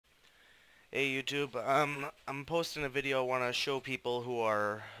Hey YouTube, I'm posting a video. I want to show people who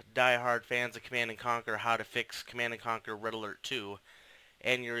are die-hard fans of Command & Conquer how to fix Command & Conquer Red Alert 2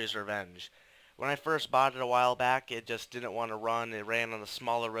 and Yuri's Revenge. When I first bought it a while back, it just didn't want to run. It ran on a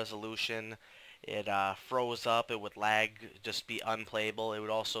smaller resolution. It froze up. It would lag, just be unplayable. It would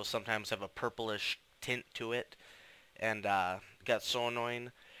also sometimes have a purplish tint to it, and got so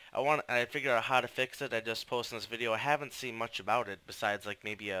annoying. I figured out how to fix it. I just posted this video. I haven't seen much about it besides like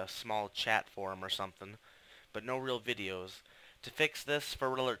maybe a small chat forum or something, but no real videos. To fix this for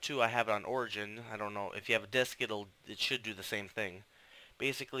Red Alert 2, I have it on Origin. I don't know if you have a disk, it should do the same thing.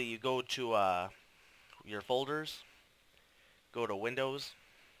 Basically, you go to your folders, go to Windows,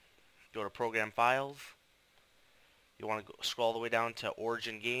 go to Program Files. You want to scroll all the way down to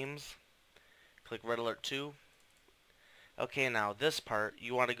Origin Games. Click Red Alert 2. Okay, now this part,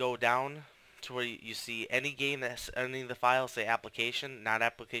 you want to go down to where you see any game that's any of the files say application, not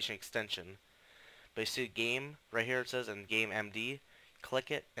application extension. But you see game, right here it says in game MD, click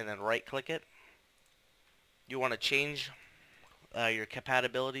it and then right click it. You want to change your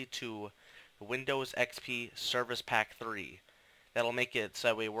compatibility to Windows XP Service Pack 3. That'll make it so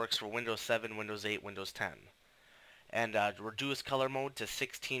that way it works for Windows 7, Windows 8, Windows 10. And reduce color mode to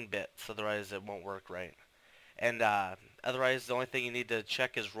 16 bits, otherwise it won't work right. And otherwise, the only thing you need to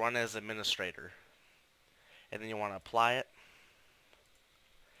check is run as administrator. And then you want to apply it.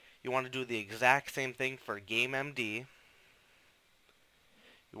 You want to do the exact same thing for Game MD.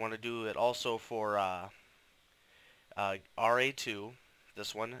 You want to do it also for RA2,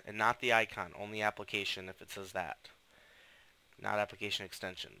 this one, and not the icon, only application if it says that. Not application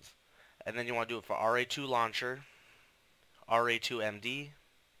extensions. And then you want to do it for RA2 launcher, RA2 MD,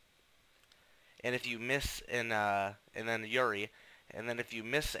 and if you miss and then Yuri, and then if you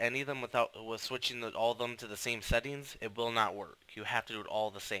miss any of them with switching all of them to the same settings, it will not work. You have to do it all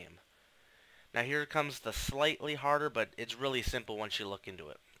the same. Now here comes the slightly harder, but it's really simple once you look into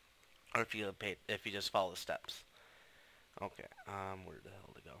it, or if you just follow the steps. Okay, where the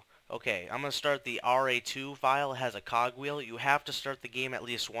hell to go? Okay, I'm gonna start the RA2 file. It has a cogwheel. You have to start the game at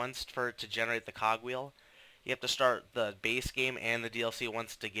least once for it to generate the cogwheel. You have to start the base game and the DLC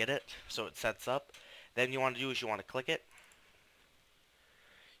once to get it, so it sets up. Then you want to do is you want to click it.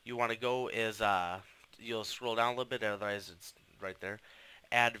 You want to go is you'll scroll down a little bit, otherwise it's right there.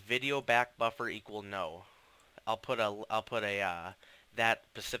 Add VideoBackBuffer equal no. I'll put a that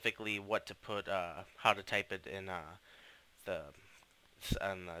specifically what to put how to type it in the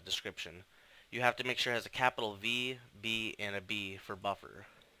description. You have to make sure it has a capital V, B, and a B for buffer.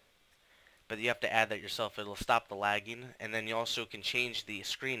 But you have to add that yourself. It'll stop the lagging, and then you also can change the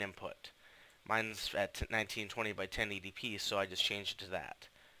screen input. Mine's at 1920 by 1080p, so I just changed it to that.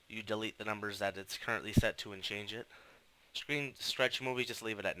 You delete the numbers that it's currently set to and change it. Screen stretch movie, just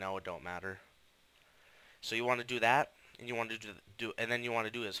leave it at no, it don't matter. So you want to do that, and you want to and then you want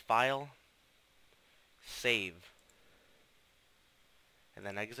to do is file, save, and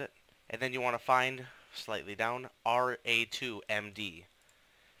then exit. And then you want to find slightly down RA2MD.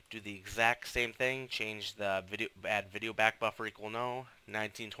 Do the exact same thing, change the video, add video back buffer equal no,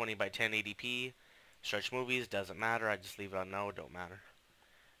 1920 by 1080p, stretch movies, doesn't matter, I just leave it on no, don't matter.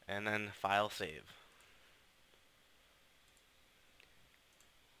 And then file save.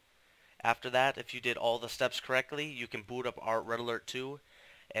 After that, if you did all the steps correctly, you can boot up Red Alert 2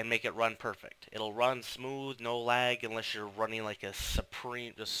 and make it run perfect. It'll run smooth, no lag, unless you're running like a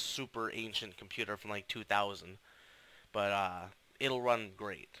super ancient computer from like 2000. But it'll run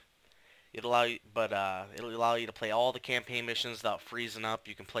great. It'll allow you to play all the campaign missions without freezing up.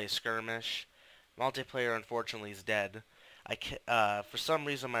 You can play skirmish. Multiplayer, unfortunately, is dead. For some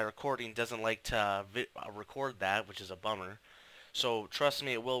reason, my recording doesn't like to record that, which is a bummer. So trust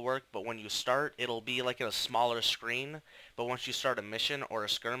me, it will work. But when you start, it'll be like in a smaller screen. But once you start a mission or a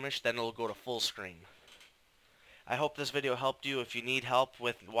skirmish, then it'll go to full screen. I hope this video helped you. If you need help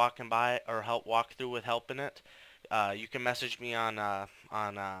with walking by or walk through with helping it, you can message me on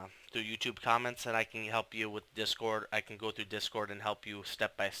through YouTube comments, and I can help you with Discord. I can go through Discord and help you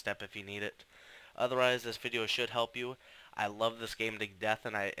step by step if you need it. Otherwise, this video should help you. I love this game to death,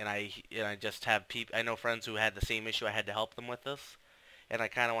 and I just have I know friends who had the same issue. I had to help them with this, and I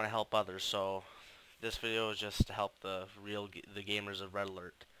kind of want to help others. So this video is just to help the gamers of Red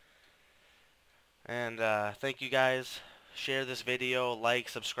Alert. And thank you guys. Share this video, like,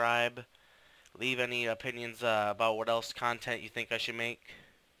 subscribe. Leave any opinions about what else content you think I should make.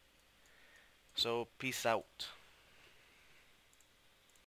 So, peace out.